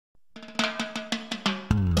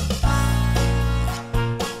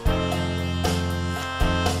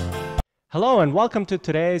Hello and welcome to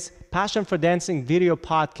today's Passion for Dancing video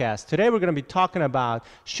podcast. Today we're going to be talking about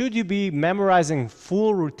should you be memorizing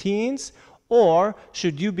full routines or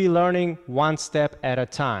should you be learning one step at a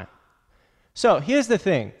time? So here's the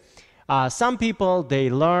thing. Some people, they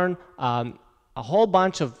learn a whole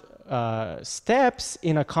bunch of steps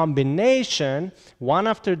in a combination, one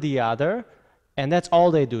after the other, and that's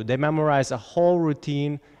all they do. They memorize a whole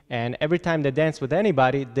routine, and every time they dance with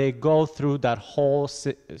anybody, they go through that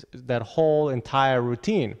whole entire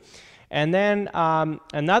routine. And then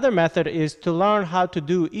another method is to learn how to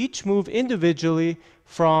do each move individually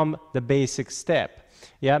from the basic step.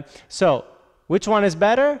 Yeah. So which one is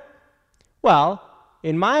better? Well,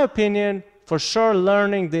 in my opinion, for sure,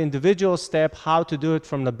 learning the individual step, how to do it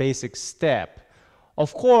from the basic step.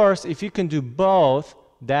 Of course, if you can do both,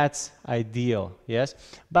 that's ideal, yes?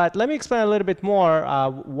 But let me explain a little bit more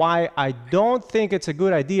why I don't think it's a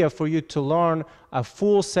good idea for you to learn a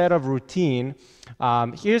full set of routine.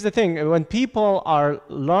 Here's the thing, when people are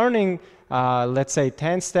learning, let's say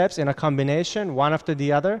 10 steps in a combination, one after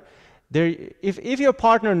the other, if your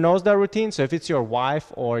partner knows that routine, so if it's your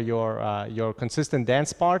wife or your consistent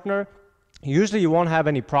dance partner, usually you won't have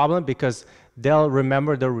any problem because they'll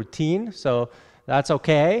remember the routine, so that's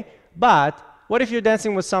okay. But what if you're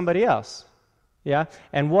dancing with somebody else? Yeah,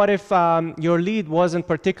 and what if your lead wasn't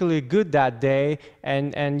particularly good that day,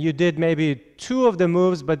 and you did maybe two of the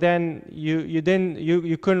moves, but then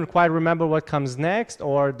you couldn't quite remember what comes next,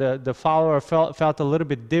 or the follower felt a little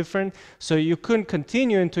bit different, so you couldn't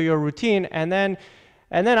continue into your routine, and then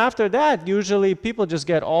after that, usually people just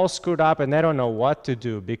get all screwed up and they don't know what to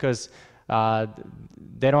do because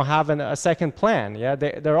they don't have a second plan. Yeah,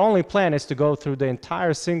 their only plan is to go through the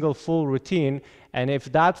entire single full routine, and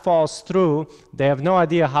if that falls through, they have no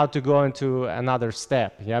idea how to go into another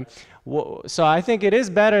step. Yeah, so I think it is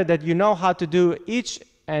better that you know how to do each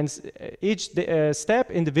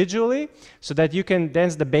step individually, so that you can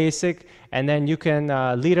dance the basic, and then you can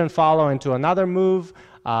lead and follow into another move.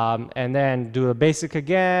 And then do a basic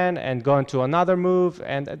again and go into another move,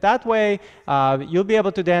 and that way you'll be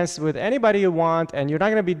able to dance with anybody you want, and you're not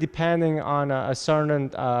going to be depending on a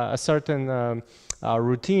certain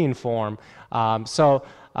routine form.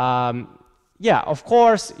 Yeah, of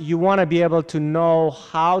course, you want to be able to know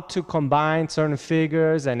how to combine certain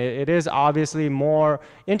figures, and it is obviously more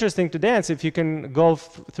interesting to dance if you can go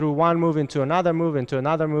through one move into another move, into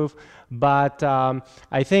another move, but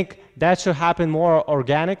I think that should happen more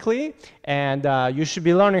organically, and you should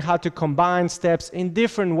be learning how to combine steps in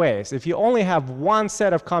different ways. If you only have one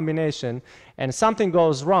set of combination and something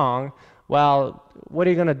goes wrong, well, what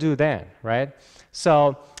are you going to do then, right?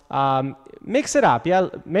 So mix it up. Yeah,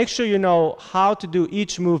 make sure you know how to do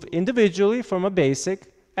each move individually from a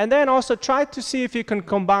basic, and then also try to see if you can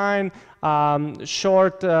combine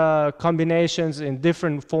short combinations in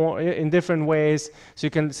different ways, so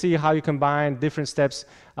you can see how you combine different steps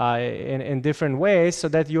in different ways, so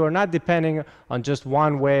that you are not depending on just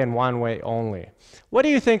one way and one way only. What do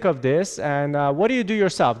you think of this, and what do you do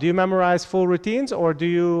yourself? Do you memorize full routines, or do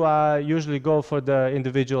you usually go for the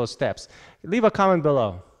individual steps? Leave a comment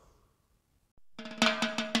below.